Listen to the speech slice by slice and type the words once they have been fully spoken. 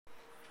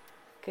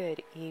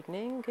Good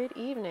evening,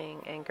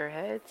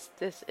 Anchorheads.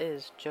 This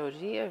is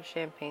Joji of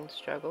Champagne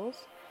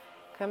Struggles,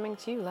 coming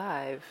to you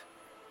live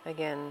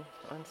again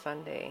on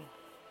Sunday,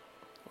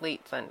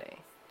 late Sunday.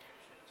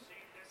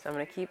 So I'm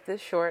going to keep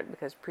this short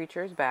because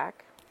Preacher is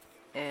back,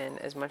 and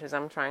as much as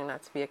I'm trying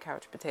not to be a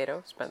couch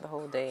potato, spent the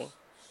whole day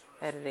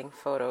editing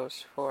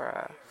photos for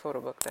a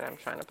photo book that I'm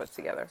trying to put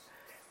together.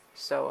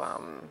 So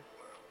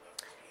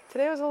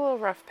today was a little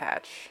rough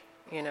patch.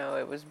 You know,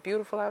 it was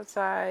beautiful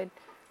outside.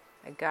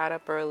 I got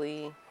up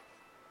early,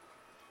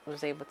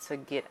 was able to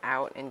get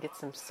out and get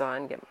some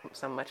sun, get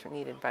some much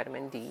needed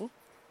vitamin D.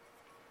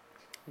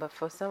 But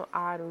for some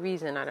odd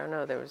reason, I don't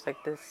know, there was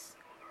like this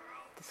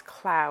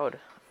cloud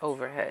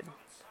overhead.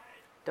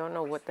 Don't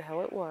know what the hell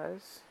it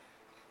was.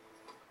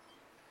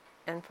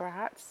 And for a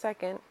hot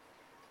second,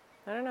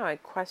 I don't know, I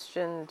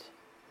questioned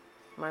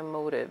my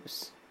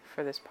motives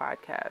for this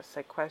podcast.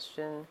 I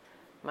questioned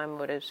my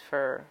motives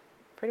for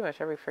pretty much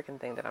every freaking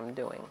thing that I'm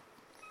doing.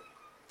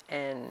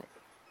 And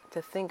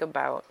to think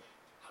about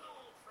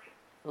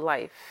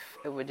life,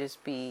 it would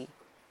just be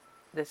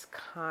this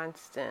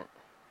constant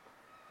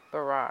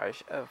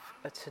barrage of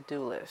a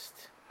to-do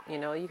list. You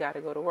know, you got to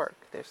go to work.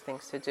 There's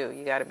things to do.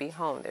 You got to be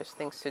home. There's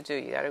things to do.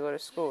 You got to go to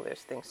school. There's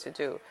things to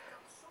do.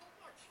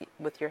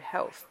 With your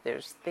health,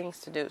 there's things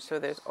to do. So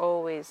there's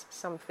always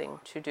something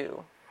to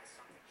do.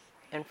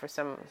 And for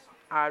some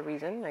odd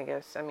reason, I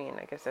guess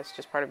that's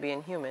just part of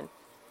being human.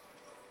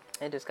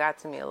 It just got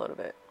to me a little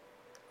bit.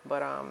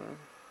 But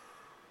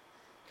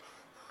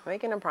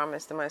making a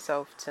promise to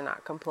myself to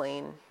not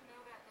complain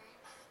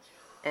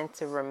and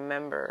to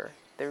remember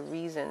the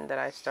reason that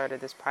I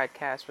started this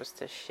podcast was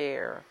to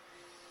share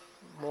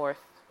more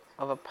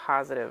of a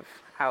positive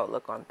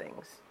outlook on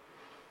things.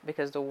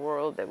 Because the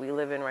world that we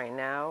live in right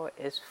now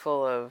is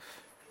full of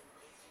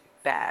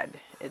bad,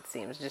 it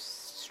seems.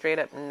 Just straight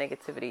up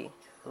negativity,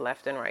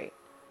 left and right.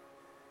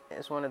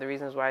 It's one of the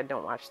reasons why I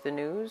don't watch the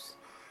news,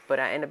 but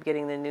I end up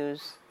getting the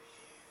news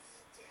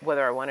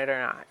whether I want it or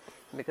not.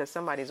 Because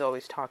somebody's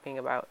always talking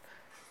about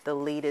the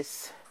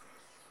latest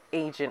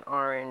Agent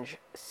Orange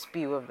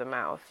spew of the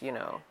mouth, you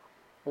know,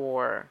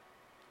 or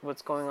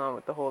what's going on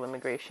with the whole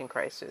immigration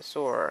crisis,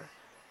 or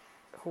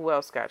who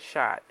else got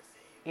shot.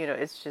 You know,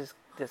 it's just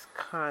this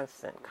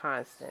constant,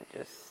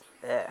 just,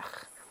 ugh.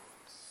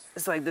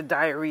 It's like the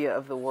diarrhea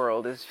of the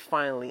world is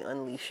finally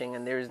unleashing,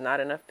 and there's not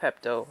enough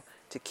Pepto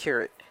to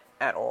cure it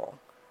at all.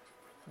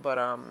 But,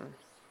 I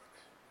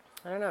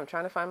don't know, I'm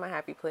trying to find my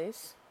happy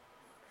place.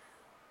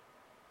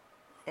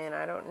 And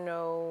I don't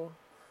know,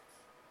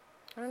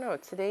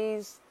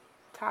 today's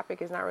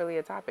topic is not really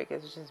a topic.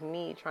 It's just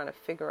me trying to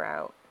figure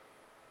out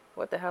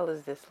what the hell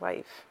is this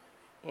life?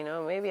 You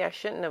know, maybe I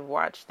shouldn't have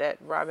watched that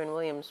Robin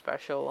Williams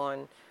special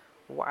on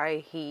why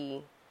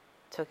he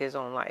took his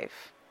own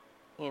life,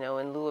 you know,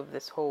 in lieu of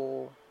this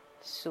whole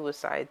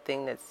suicide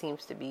thing that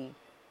seems to be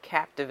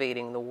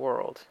captivating the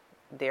world.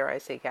 Dare I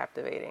say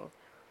captivating?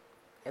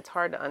 It's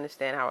hard to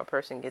understand how a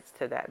person gets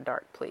to that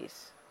dark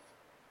place.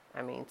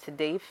 I mean,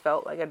 today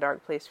felt like a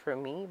dark place for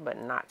me, but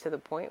not to the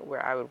point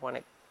where I would want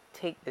to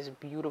take this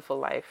beautiful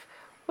life,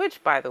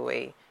 which, by the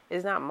way,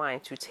 is not mine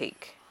to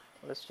take.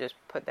 Let's just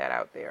put that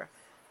out there.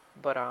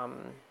 But,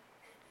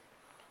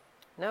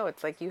 no,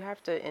 it's like you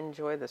have to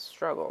enjoy the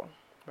struggle,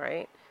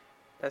 right?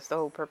 That's the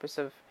whole purpose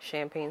of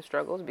Champagne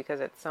Struggles,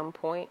 because at some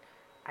point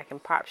I can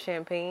pop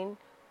champagne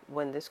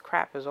when this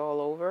crap is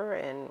all over,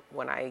 and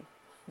when I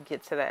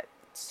get to that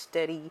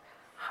steady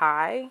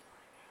high.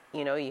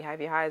 You know, you have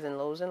your highs and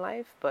lows in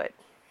life, but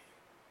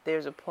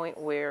there's a point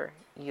where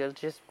you'll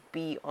just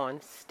be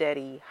on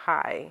steady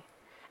high.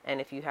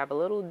 And if you have a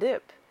little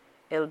dip,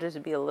 it'll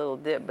just be a little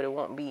dip, but it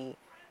won't be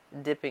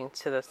dipping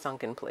to the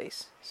sunken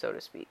place, so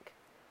to speak.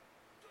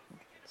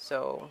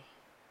 So,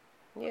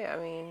 yeah,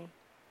 I mean,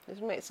 this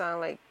may sound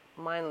like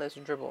mindless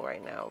dribble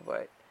right now,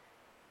 but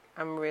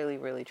I'm really,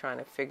 really trying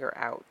to figure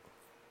out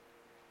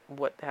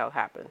what the hell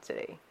happened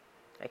today.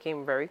 I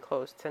came very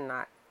close to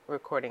not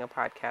recording a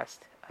podcast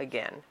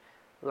again.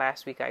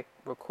 Last week I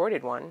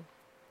recorded one,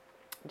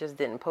 just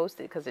didn't post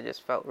it because it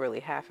just felt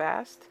really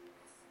half-assed.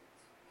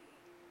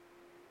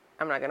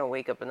 I'm not going to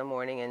wake up in the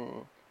morning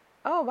and,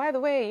 oh, by the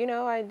way, you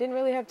know, I didn't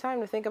really have time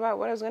to think about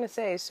what I was going to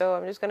say, so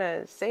I'm just going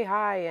to say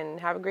hi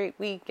and have a great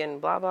week and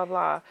blah, blah,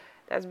 blah.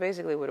 That's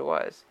basically what it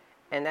was.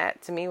 And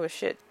that, to me, was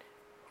shit.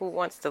 Who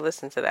wants to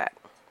listen to that?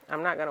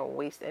 I'm not going to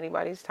waste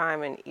anybody's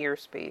time and ear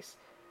space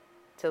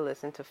to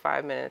listen to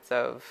 5 minutes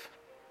of,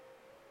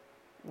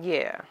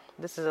 yeah,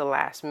 this is a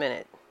last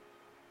minute.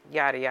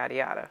 Yada, yada,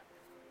 yada.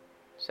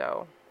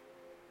 So,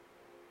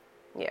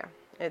 yeah,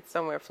 it's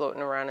somewhere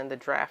floating around in the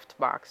draft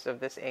box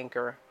of this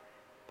Anchor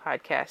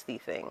podcasty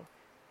thing.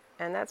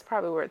 And that's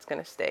probably where it's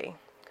going to stay,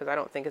 because I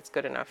don't think it's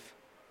good enough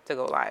to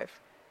go live.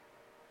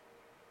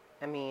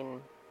 I mean,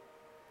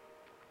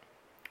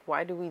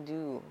 why do we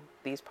do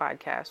these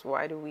podcasts?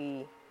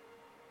 Matter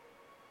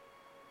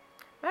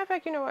of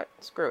fact, you know what?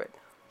 Screw it.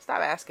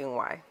 Stop asking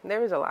why.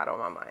 There is a lot on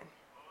my mind.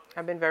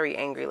 I've been very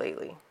angry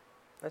lately.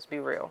 Let's be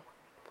real.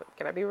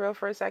 Can I be real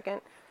for a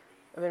second?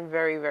 I've been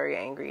very, very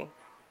angry.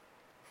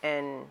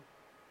 And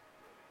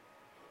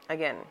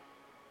again,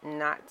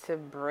 not to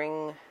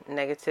bring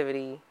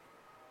negativity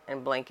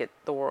and blanket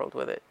the world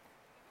with it,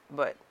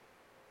 but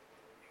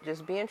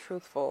just being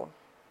truthful.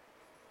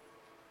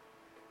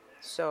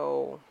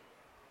 So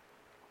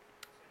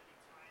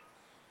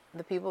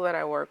the people that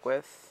I work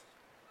with,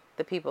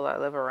 the people I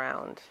live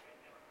around,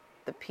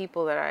 the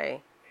people that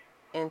I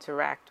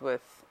interact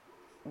with,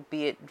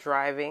 be it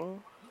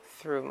driving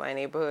through my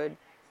neighborhood,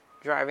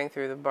 driving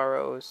through the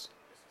boroughs,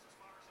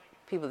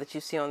 people that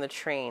you see on the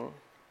train.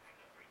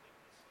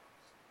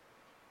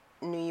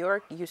 New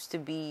York used to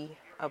be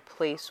a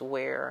place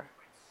where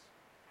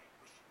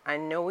I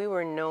know we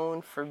were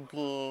known for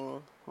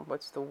being,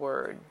 what's the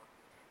word?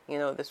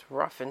 This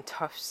rough and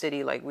tough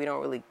city, like we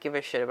don't really give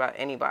a shit about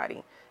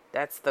anybody.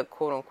 That's the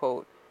quote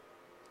unquote,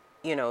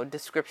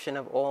 description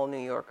of all New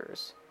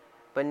Yorkers.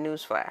 But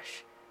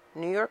newsflash,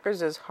 New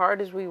Yorkers, as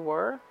hard as we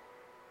were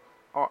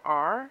or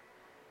are,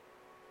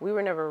 we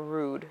were never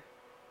rude.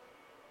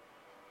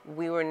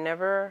 We were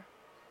never,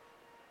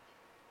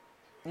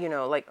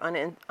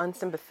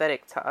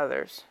 unsympathetic to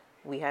others.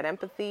 We had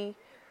empathy.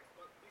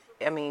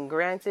 I mean,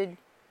 granted,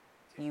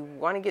 you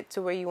want to get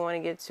to where you want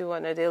to get to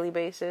on a daily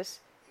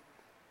basis,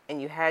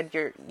 and you had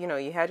your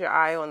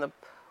eye on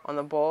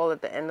the ball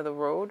at the end of the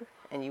road,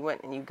 and you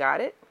went and you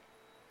got it.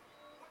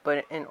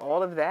 But in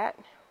all of that,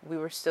 we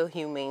were still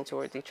humane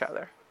towards each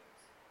other.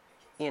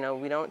 We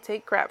don't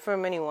take crap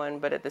from anyone,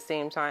 but at the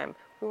same time,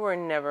 we were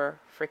never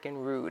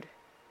freaking rude.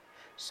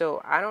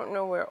 So I don't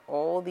know where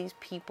all these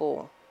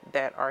people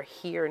that are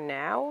here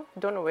now,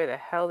 don't know where the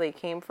hell they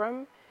came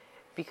from,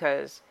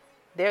 because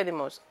they're the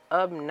most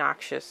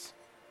obnoxious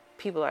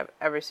people I've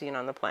ever seen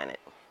on the planet.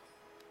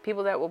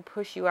 People that will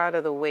push you out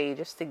of the way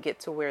just to get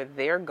to where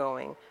they're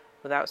going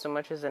without so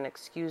much as an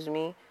excuse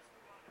me,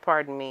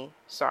 pardon me,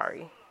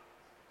 sorry.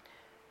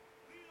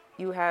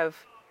 You have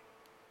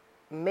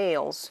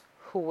males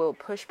who will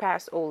push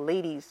past old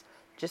ladies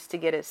just to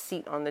get a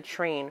seat on the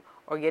train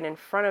or get in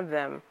front of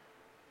them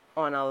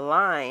on a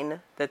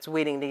line that's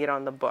waiting to get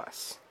on the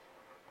bus.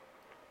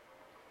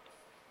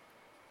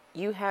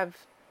 You have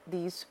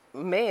these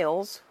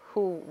males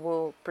who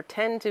will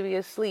pretend to be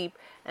asleep,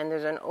 and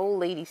there's an old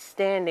lady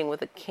standing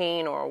with a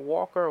cane or a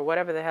walker or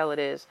whatever the hell it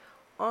is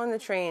on the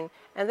train,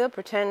 and they'll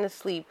pretend to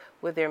sleep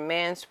with their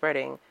man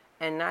spreading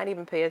and not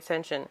even pay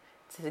attention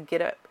to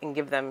get up and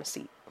give them a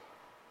seat.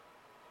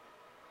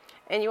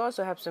 And you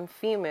also have some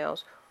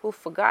females who,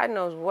 for God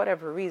knows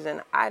whatever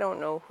reason, I don't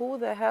know who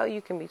the hell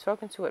you can be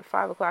talking to at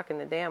 5 o'clock in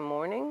the damn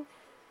morning,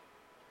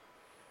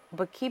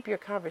 but keep your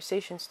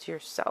conversations to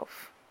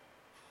yourself.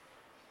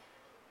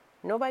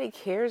 Nobody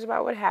cares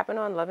about what happened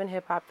on Love and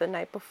Hip Hop the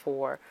night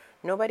before.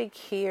 Nobody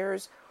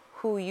cares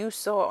who you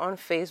saw on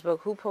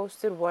Facebook, who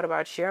posted what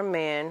about your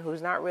man,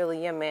 who's not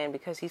really your man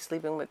because he's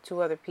sleeping with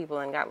 2 other people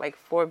and got like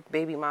 4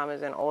 baby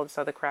mamas and all this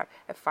other crap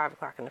at 5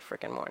 o'clock in the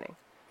freaking morning.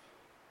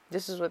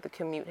 This is what the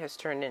commute has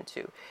turned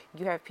into.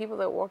 You have people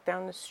that walk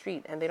down the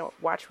street and they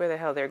don't watch where the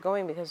hell they're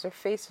going because their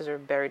faces are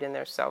buried in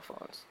their cell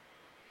phones.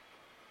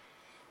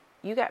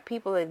 You got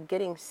people that are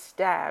getting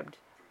stabbed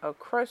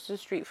across the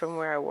street from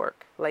where I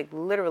work, like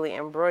literally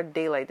in broad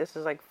daylight. This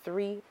is like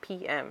 3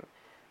 p.m.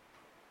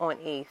 on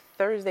a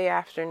Thursday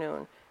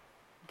afternoon.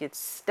 Gets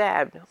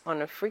stabbed on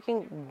the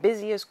freaking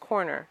busiest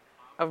corner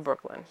of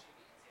Brooklyn.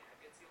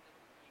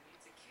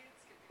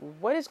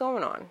 What is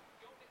going on?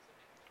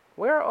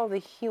 Where are all the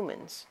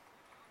humans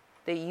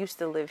that used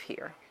to live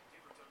here?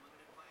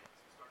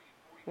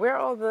 Where are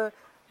all the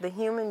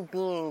human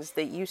beings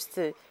that used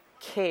to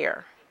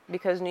care?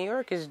 Because New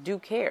Yorkers do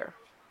care.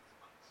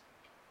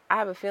 I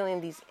have a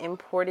feeling these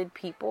imported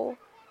people,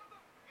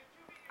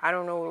 I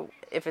don't know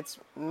if it's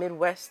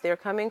Midwest they're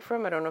coming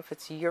from. I don't know if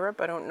it's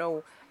Europe. I don't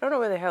know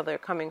where the hell they're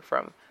coming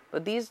from.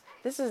 But this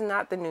is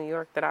not the New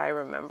York that I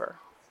remember.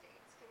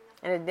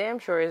 And it damn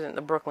sure isn't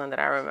the Brooklyn that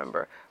I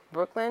remember.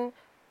 Brooklyn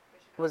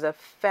was a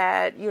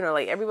fad,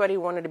 like everybody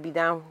wanted to be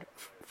down,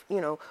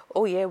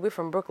 oh yeah, we're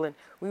from Brooklyn.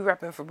 We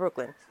repping for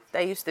Brooklyn.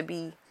 That used to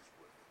be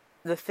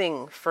the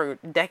thing for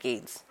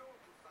decades.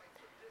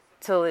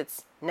 Till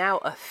it's now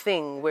a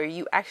thing where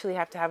you actually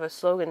have to have a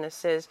slogan that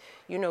says,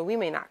 we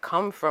may not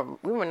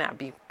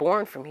be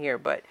born from here,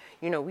 but,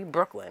 we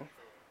Brooklyn.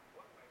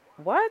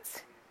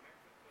 What?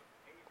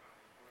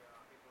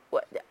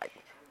 What?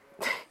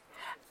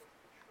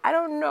 I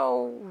don't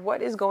know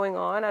what is going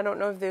on. I don't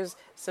know if there's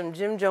some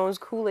Jim Jones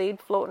Kool-Aid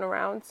floating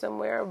around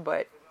somewhere,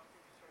 but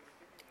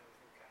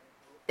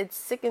it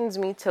sickens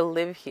me to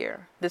live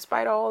here.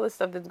 Despite all the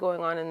stuff that's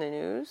going on in the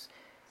news,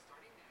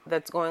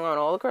 that's going on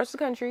all across the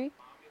country,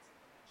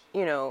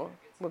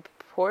 with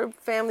poor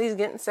families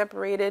getting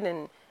separated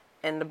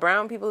and the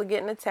brown people are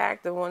getting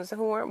attacked, the ones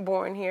who weren't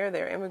born here,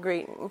 they're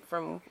immigrating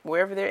from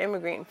wherever they're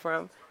immigrating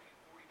from.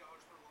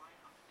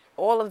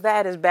 All of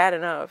that is bad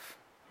enough,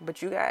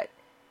 but you got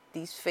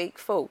these fake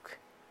folk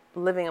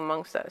living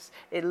amongst us.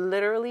 It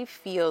literally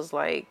feels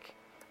like,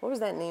 what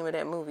was that name of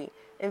that movie?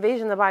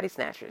 Invasion of the Body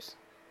Snatchers.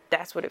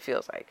 That's what it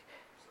feels like.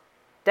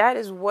 That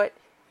is what,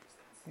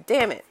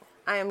 damn it,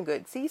 I am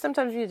good. See,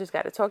 sometimes you just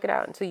got to talk it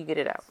out until you get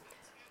it out.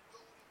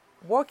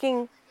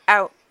 Walking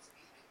out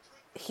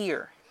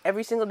here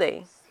every single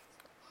day,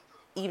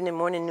 evening,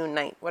 morning, noon,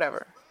 night,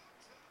 whatever,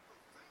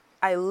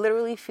 I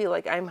literally feel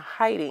like I'm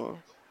hiding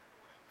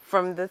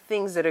from the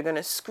things that are going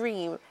to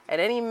scream at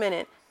any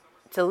minute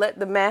to let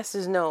the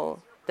masses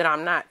know that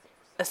I'm not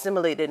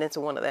assimilated into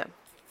one of them.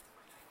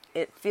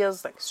 It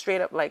feels like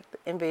straight up like the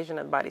invasion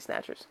of the body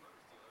snatchers.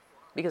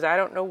 Because I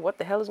don't know what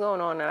the hell is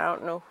going on, and I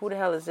don't know who the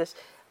hell is this.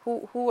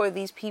 Who are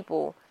these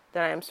people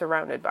that I am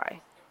surrounded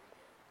by?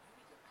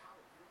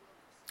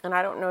 And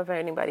I don't know if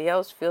anybody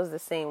else feels the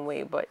same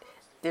way, but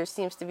there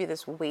seems to be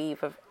this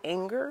wave of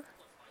anger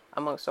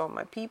amongst all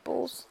my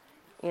peoples,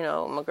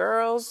 my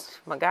girls,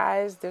 my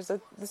guys. There's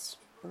this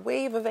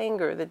wave of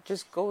anger that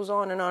just goes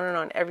on and on and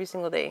on every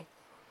single day.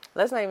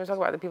 Let's not even talk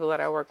about the people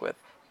that I work with.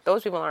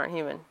 Those people aren't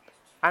human.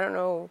 I don't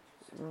know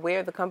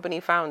where the company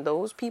found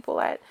those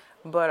people at,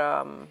 but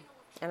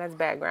and that's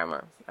bad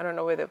grammar. I don't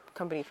know where the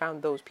company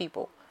found those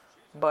people,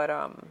 but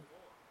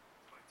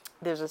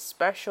there's a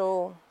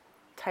special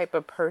type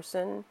of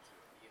person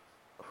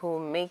who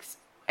makes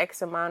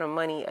X amount of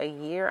money a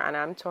year, and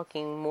I'm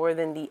talking more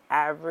than the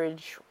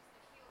average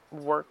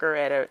worker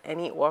at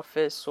any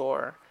office,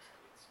 or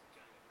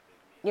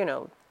you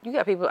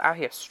got people out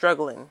here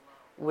struggling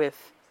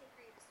with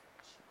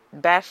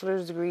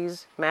bachelor's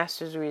degrees,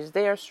 master's degrees.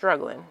 They are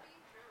struggling.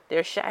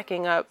 They're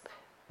shacking up,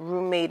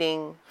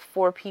 roommating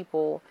 4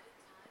 people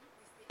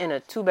in a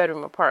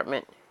 2-bedroom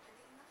apartment,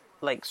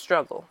 like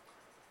struggle.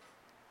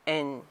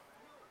 And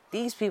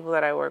these people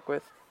that I work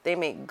with, they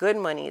make good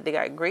money. They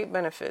got great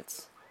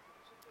benefits.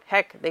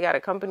 Heck, they got a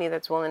company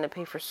that's willing to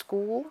pay for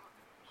school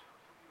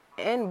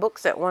and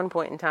books at one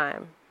point in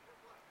time.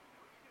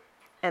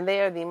 And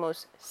they are the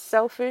most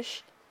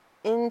selfish,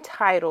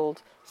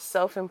 entitled,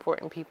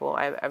 self-important people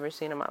I've ever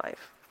seen in my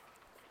life.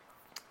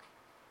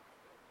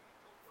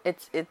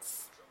 It's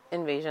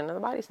invasion of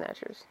the body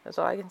snatchers. That's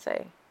all I can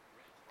say.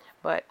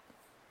 But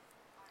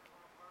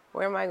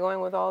where am I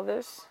going with all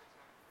this?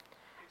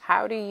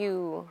 How do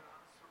you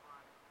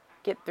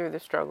get through the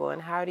struggle,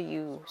 and how do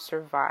you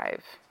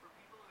survive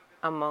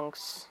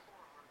amongst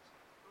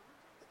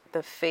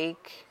the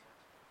fake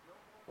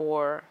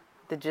or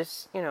the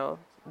just,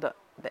 the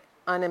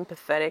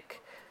unempathetic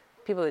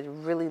people that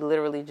really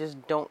literally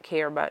just don't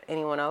care about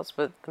anyone else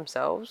but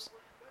themselves?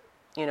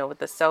 With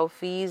the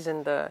selfies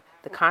and the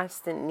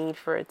constant need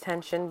for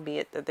attention, be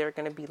it that they're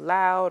going to be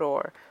loud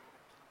or,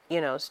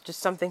 it's just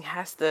something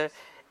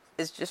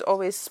it's just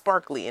always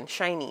sparkly and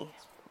shiny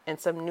and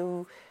some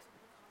new,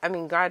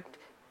 God,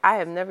 I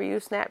have never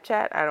used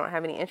Snapchat. I don't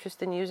have any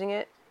interest in using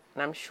it.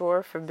 And I'm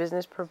sure for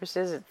business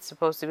purposes, it's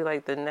supposed to be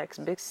like the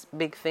next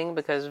big thing,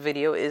 because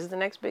video is the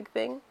next big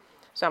thing.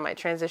 So I might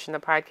transition the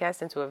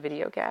podcast into a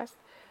video cast,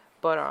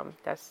 but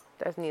that's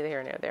neither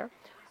here nor there.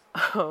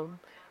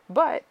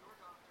 But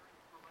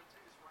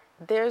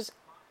there's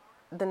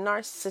the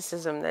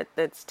narcissism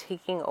that's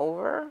taking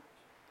over,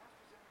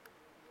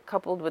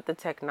 coupled with the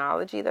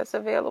technology that's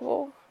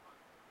available.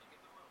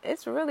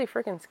 It's really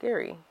freaking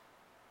scary.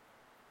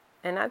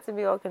 And not to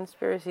be all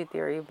conspiracy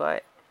theory,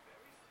 but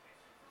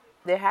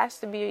there has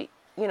to be,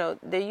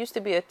 there used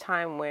to be a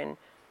time when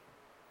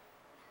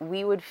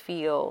we would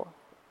feel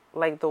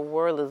like the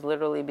world is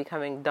literally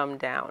becoming dumbed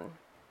down.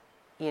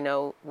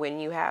 When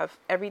you have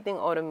everything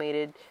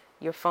automated,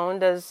 your phone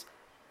does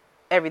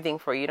everything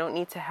for you. You don't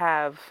need to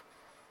have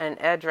an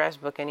address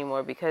book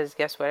anymore, because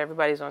guess what?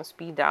 Everybody's on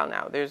speed dial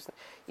now. There's,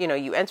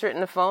 you enter it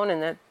in the phone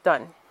and that's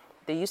done.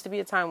 There used to be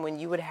a time when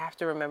you would have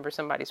to remember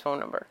somebody's phone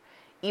number,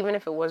 even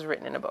if it was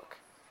written in a book.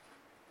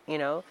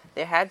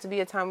 There had to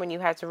be a time when you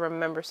had to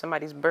remember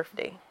somebody's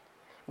birthday,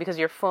 because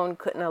your phone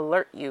couldn't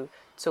alert you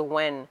to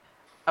when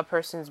a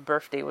person's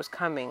birthday was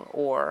coming,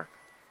 or,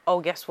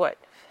 oh, guess what?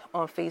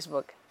 On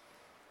Facebook,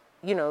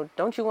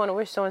 don't you want to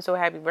wish so-and-so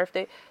happy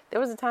birthday? There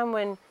was a time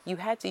when you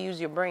had to use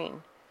your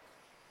brain,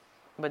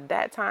 but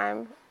that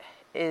time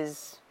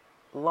is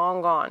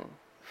long gone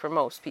for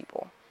most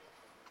people.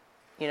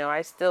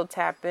 I still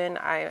tap in.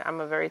 I'm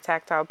a very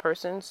tactile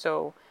person,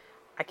 so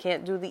I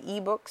can't do the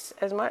ebooks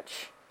as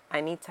much.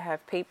 I need to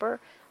have paper.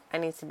 I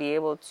need to be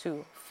able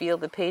to feel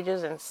the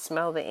pages and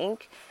smell the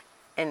ink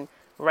and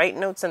write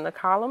notes in the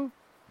column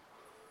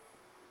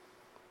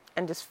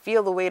and just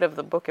feel the weight of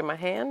the book in my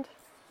hand.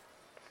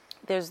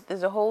 There's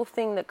a whole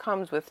thing that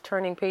comes with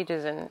turning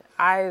pages and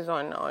eyes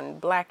on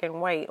black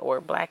and white or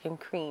black and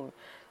cream.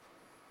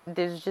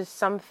 There's just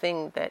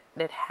something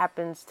that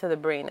happens to the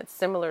brain. It's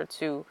similar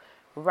to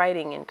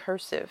writing in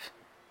cursive,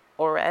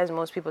 or as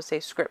most people say,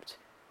 script.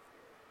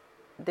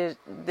 There's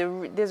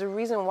a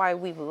reason why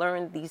we've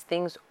learned these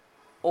things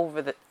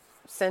over the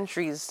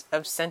centuries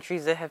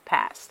that have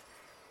passed.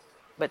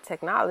 But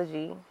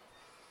technology,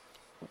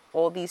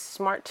 all these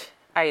smart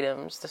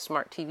items, the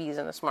smart TVs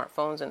and the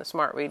smartphones and the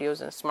smart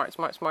radios and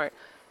the smart,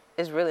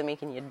 is really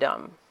making you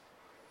dumb.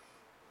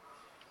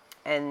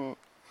 And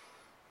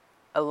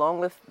along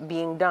with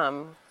being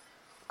dumb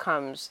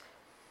comes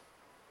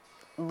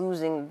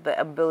losing the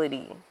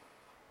ability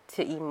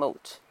to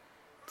emote,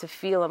 to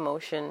feel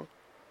emotion,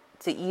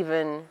 to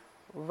even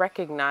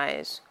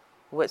recognize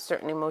what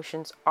certain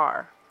emotions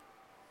are.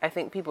 I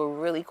think people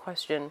really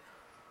question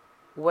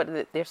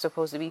they're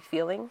supposed to be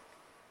feeling.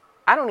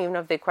 I don't even know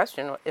if they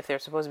question if they're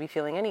supposed to be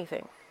feeling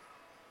anything.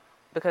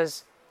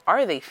 Because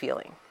are they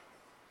feeling?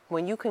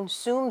 When you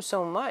consume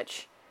so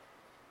much,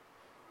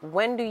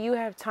 when do you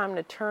have time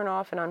to turn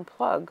off and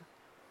unplug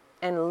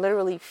and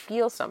literally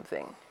feel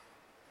something?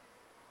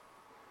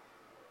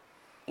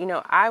 You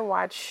know, I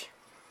watch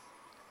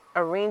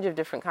a range of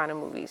different kind of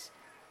movies.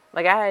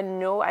 Like, I had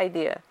no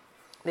idea.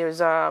 There's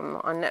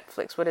on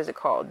Netflix, what is it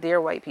called? Dear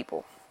White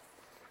People.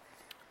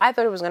 I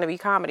thought it was going to be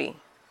comedy,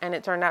 and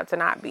it turned out to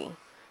not be.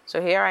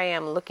 So here I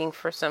am looking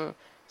for some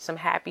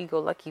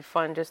happy-go-lucky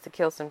fun just to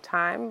kill some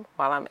time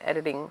while I'm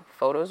editing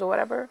photos or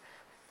whatever.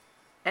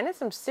 And it's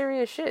some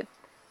serious shit.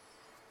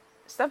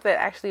 Stuff that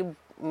actually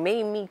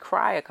made me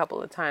cry a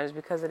couple of times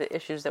because of the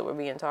issues that were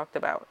being talked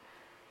about.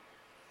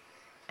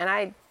 And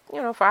I,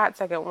 for a hot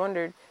second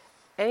wondered,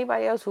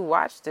 anybody else who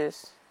watched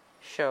this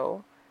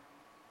show,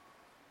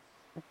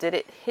 did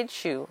it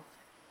hit you?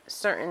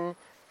 Certain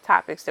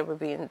topics that were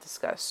being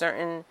discussed,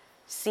 certain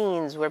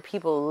scenes where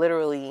people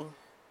literally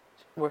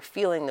were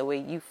feeling the way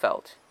you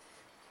felt.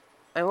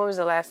 And when was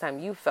the last time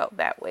you felt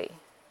that way?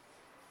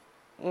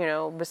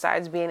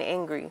 Besides being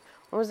angry,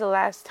 when was the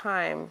last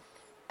time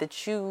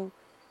that you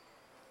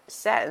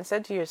sat and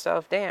said to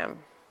yourself, damn,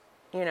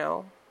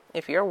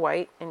 if you're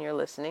white and you're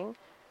listening,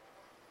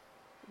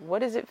 what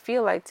does it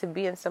feel like to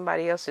be in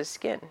somebody else's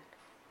skin?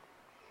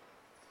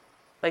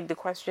 Like, the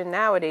question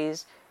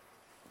nowadays,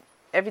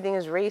 everything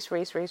is race,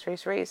 race, race,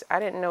 race, race. I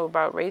didn't know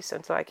about race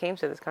until I came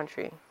to this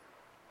country.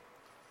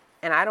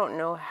 And I don't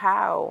know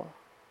how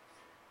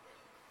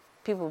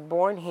people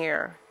born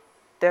here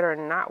that are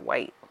not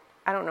white,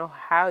 I don't know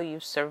how you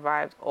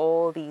survived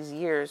all these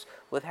years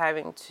with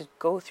having to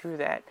go through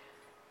that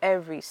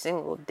every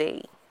single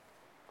day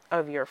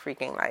of your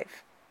freaking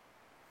life.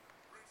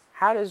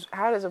 How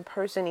does a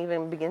person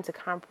even begin to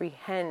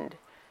comprehend?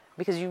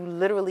 Because you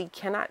literally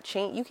cannot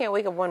change. You can't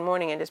wake up one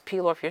morning and just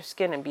peel off your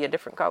skin and be a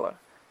different color.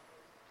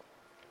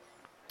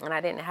 And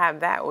I didn't have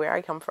that where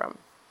I come from.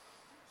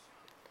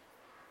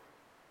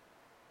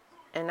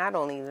 And not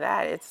only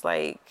that, it's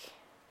like,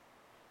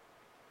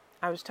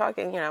 I was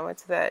talking, I went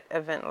to that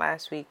event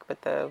last week with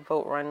the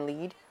Vote Run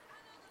Lead.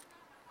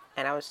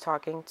 And I was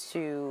talking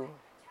to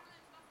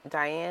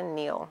Diane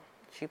Neal.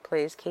 She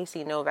plays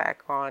Casey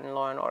Novak on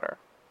Law and Order.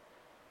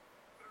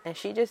 And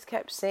she just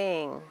kept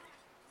saying,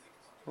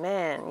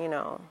 man,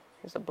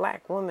 as a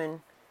black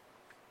woman,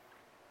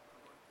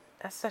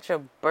 that's such a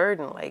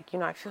burden. Like,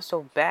 I feel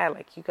so bad.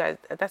 Like, you guys,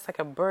 that's like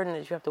a burden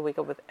that you have to wake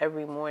up with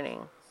every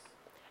morning.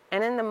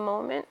 And in the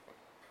moment,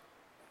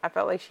 I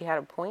felt like she had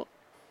a point.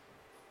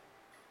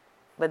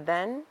 But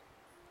then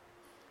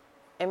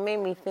it made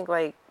me think,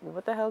 like,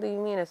 what the hell do you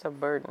mean it's a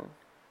burden?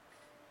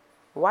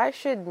 Why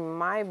should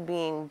my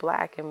being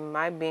black and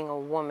my being a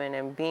woman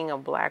and being a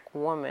black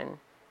woman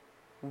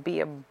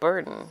be a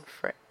burden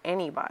for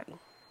anybody?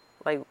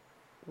 Like,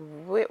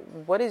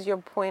 what is your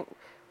point?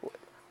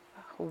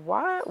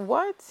 What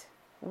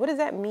does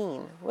that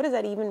mean? What does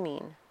that even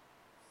mean?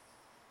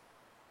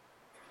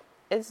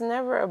 It's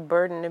never a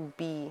burden to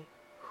be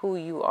who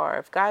you are.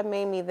 If God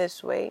made me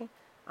this way,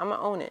 I'm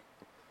gonna own it.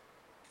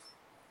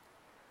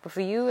 But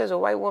for you as a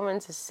white woman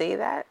to say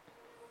that,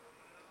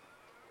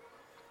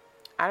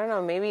 I don't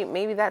know,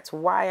 maybe that's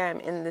why I'm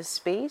in this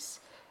space,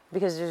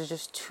 because there's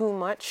just too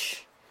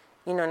much,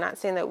 not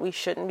saying that we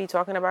shouldn't be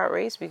talking about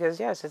race, because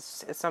yes,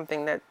 it's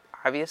something that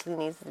obviously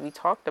needs to be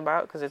talked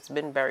about because it's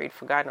been buried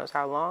for God knows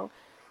how long.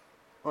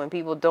 When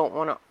people don't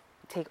want to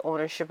take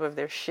ownership of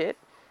their shit,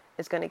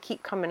 it's going to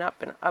keep coming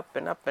up and up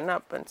and up and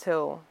up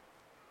until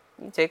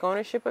you take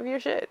ownership of your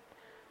shit.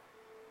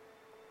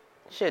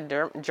 Shit,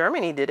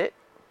 Germany did it.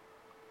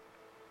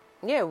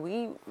 Yeah,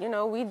 we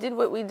did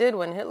what we did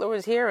when Hitler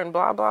was here and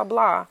blah, blah,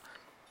 blah.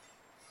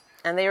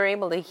 And they were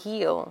able to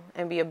heal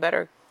and be a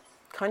better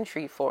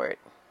country for it.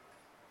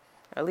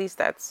 At least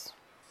that's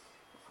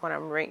what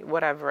I've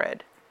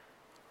read.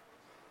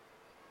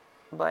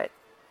 But,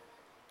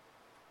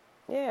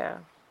 yeah,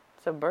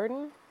 it's a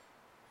burden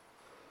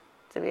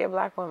to be a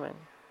black woman.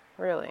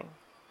 Really.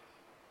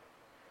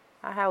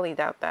 I highly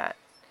doubt that.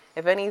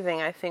 If anything,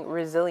 I think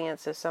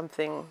resilience is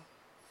something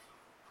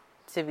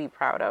to be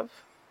proud of.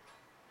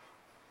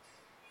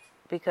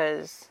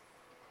 Because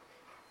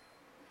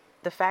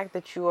the fact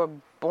that you are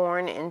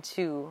born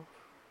into,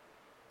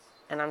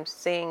 and I'm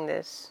saying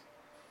this,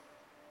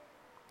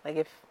 like,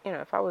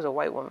 if I was a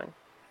white woman,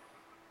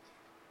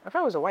 if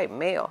I was a white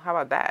male, how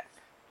about that?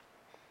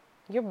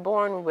 You're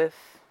born with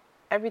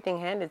everything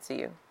handed to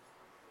you.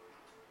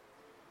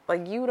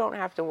 Like, you don't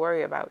have to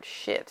worry about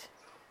shit.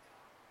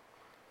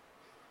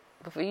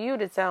 But for you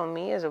to tell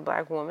me as a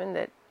black woman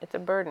that it's a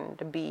burden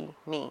to be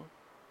me,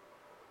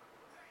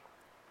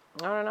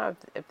 I don't know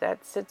if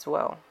that sits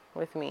well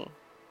with me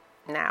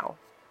now,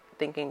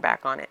 thinking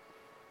back on it.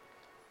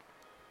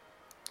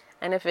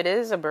 And if it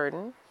is a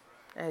burden,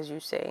 as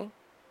you say,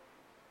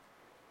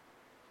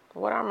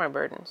 what are my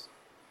burdens?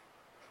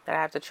 That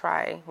I have to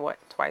try,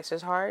 twice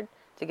as hard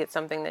to get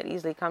something that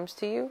easily comes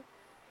to you?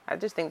 I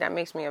just think that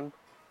makes me a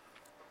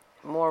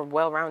more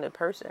well-rounded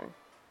person.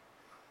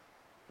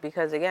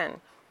 Because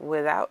again,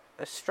 without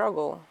a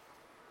struggle,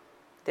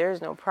 there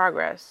is no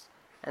progress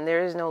and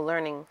there is no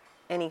learning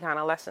any kind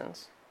of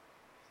lessons.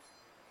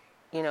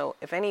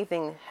 If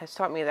anything has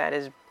taught me that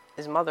is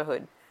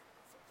motherhood.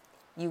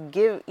 You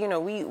give,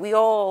 we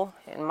all,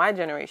 in my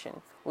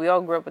generation, we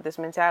all grew up with this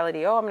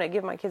mentality, I'm going to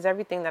give my kids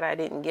everything that I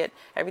didn't get,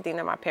 everything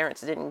that my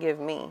parents didn't give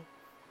me.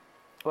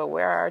 But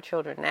where are our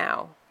children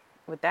now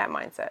with that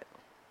mindset?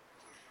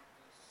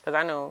 Because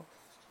I know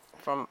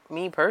from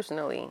me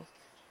personally,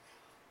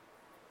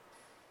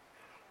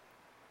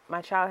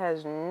 my child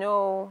has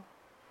no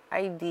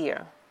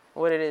idea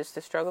what it is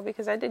to struggle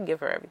because I did give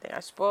her everything.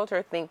 I spoiled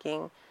her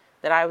thinking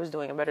that I was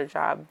doing a better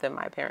job than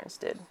my parents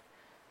did.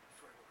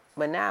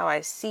 But now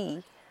I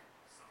see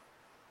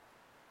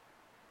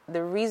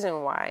the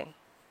reason why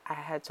I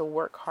had to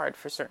work hard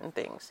for certain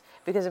things.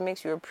 Because it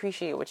makes you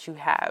appreciate what you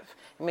have.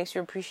 It makes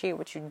you appreciate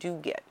what you do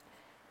get.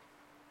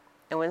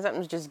 And when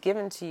something's just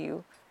given to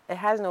you, it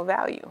has no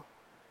value.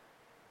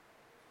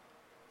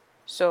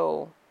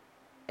 So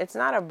it's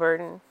not a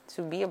burden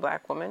to be a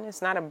black woman.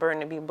 It's not a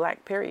burden to be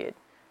black, period.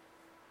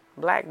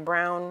 Black,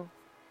 brown,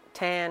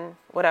 tan,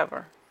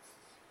 whatever.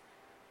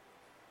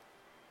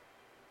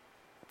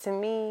 To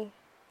me,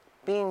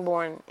 being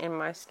born in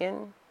my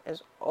skin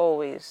is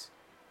always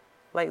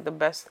like the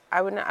best.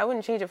 I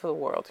wouldn't change it for the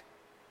world.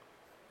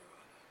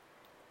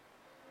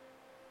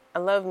 I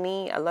love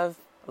me. I love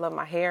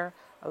my hair.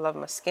 I love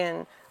my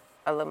skin.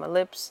 I love my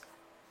lips.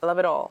 I love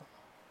it all.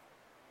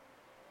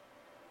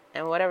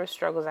 And whatever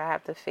struggles I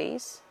have to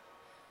face,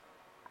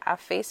 I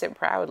face it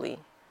proudly.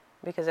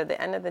 Because at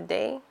the end of the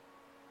day,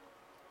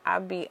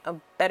 I'll be a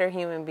better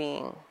human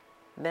being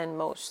than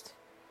most.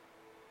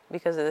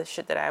 Because of the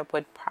shit that I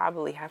would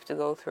probably have to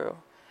go through.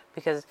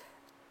 Because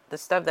the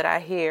stuff that I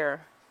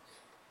hear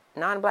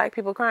non-black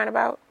people crying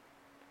about,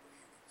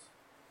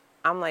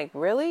 I'm like,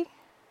 really?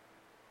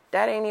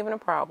 That ain't even a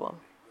problem.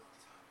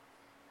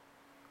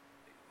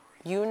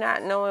 You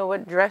not knowing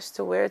what dress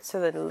to wear to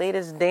the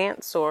latest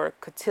dance or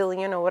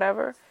cotillion or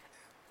whatever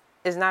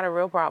is not a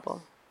real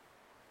problem.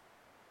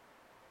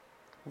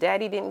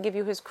 Daddy didn't give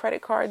you his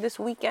credit card this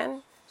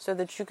weekend so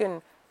that you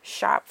can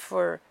shop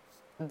for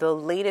the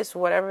latest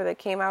whatever that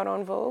came out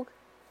on Vogue.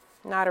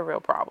 Not a real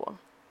problem.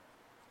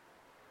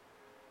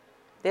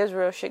 There's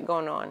real shit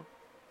going on.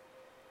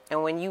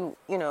 And when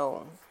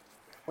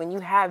when you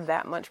have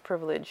that much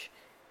privilege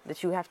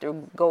that you have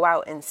to go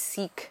out and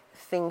seek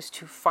things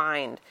to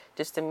find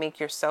just to make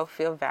yourself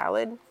feel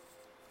valid,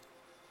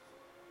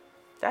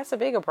 that's a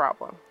bigger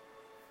problem.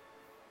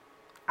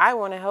 I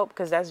want to help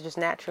because that's just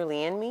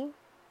naturally in me.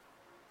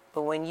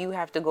 But when you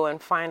have to go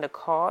and find a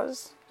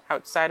cause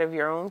outside of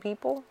your own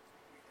people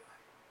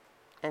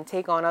and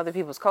take on other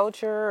people's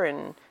culture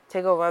and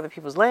take over other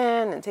people's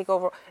land and take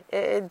over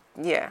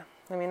yeah,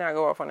 let me not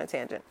go off on a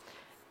tangent.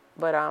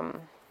 But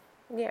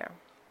yeah.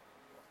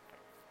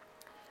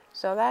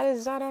 So that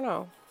is, I don't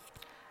know.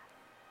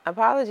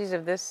 Apologies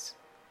if this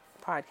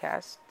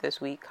podcast this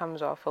week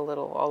comes off a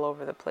little all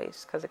over the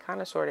place, because it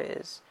kind of sort of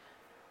is.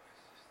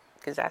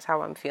 Because that's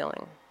how I'm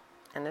feeling.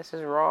 And this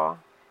is raw,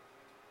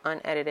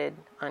 unedited,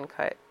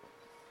 uncut.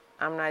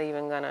 I'm not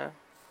even gonna,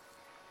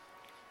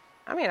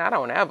 I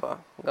don't ever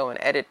go and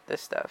edit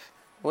this stuff.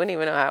 Wouldn't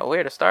even know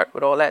where to start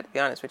with all that, to be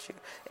honest with you.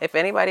 If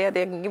anybody out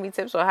there can give me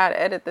tips on how to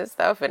edit this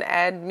stuff and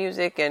add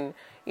music and,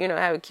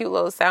 have a cute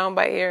little sound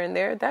bite here and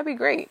there, that'd be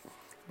great.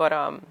 But,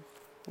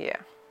 yeah.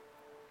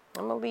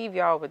 I'm gonna leave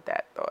y'all with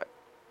that thought.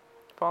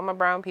 For all my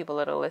brown people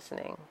that are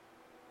listening,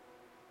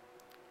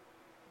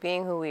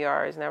 being who we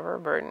are is never a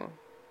burden.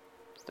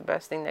 It's the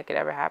best thing that could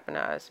ever happen to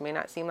us. It may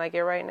not seem like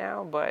it right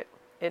now, but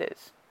it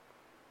is.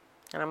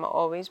 And I'm gonna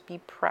always be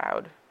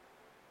proud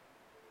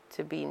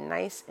to be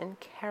nice and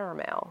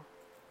caramel.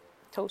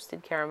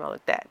 Toasted caramel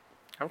at that.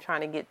 I'm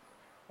trying to get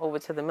over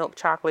to the milk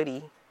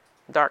chocolatey,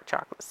 dark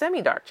chocolate,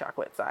 semi-dark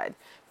chocolate side.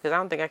 Because I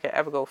don't think I could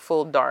ever go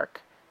full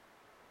dark.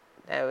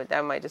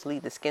 That might just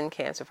lead to skin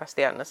cancer if I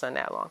stay out in the sun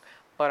that long.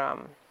 But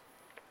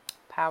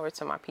power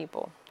to my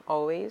people.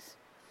 Always.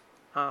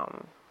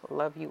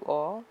 Love you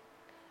all.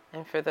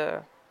 And for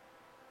the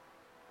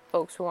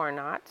folks who are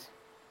not,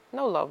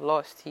 no love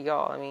lost to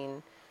y'all.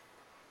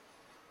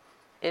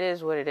 It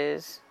is what it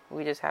is.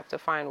 We just have to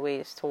find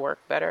ways to work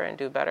better and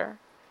do better.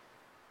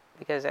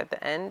 Because at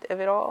the end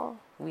of it all,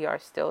 we are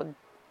still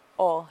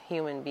all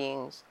human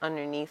beings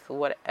underneath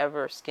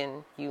whatever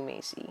skin you may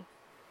see.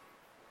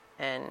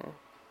 And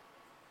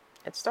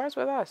it starts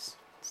with us.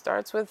 It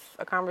starts with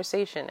a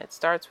conversation. It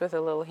starts with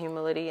a little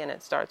humility, and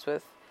it starts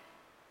with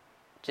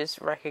just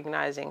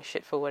recognizing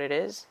shit for what it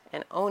is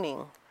and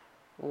owning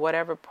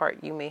whatever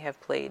part you may have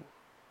played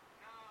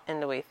in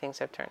the way things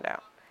have turned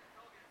out.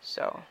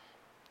 So,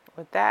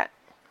 with that,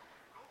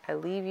 I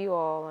leave you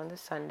all on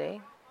this Sunday.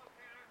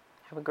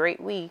 Have a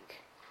great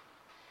week,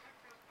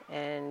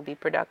 and be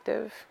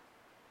productive,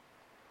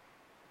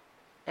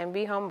 and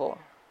be humble.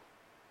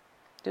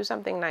 Do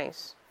something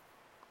nice.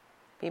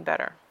 Be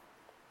better.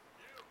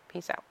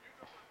 Peace out.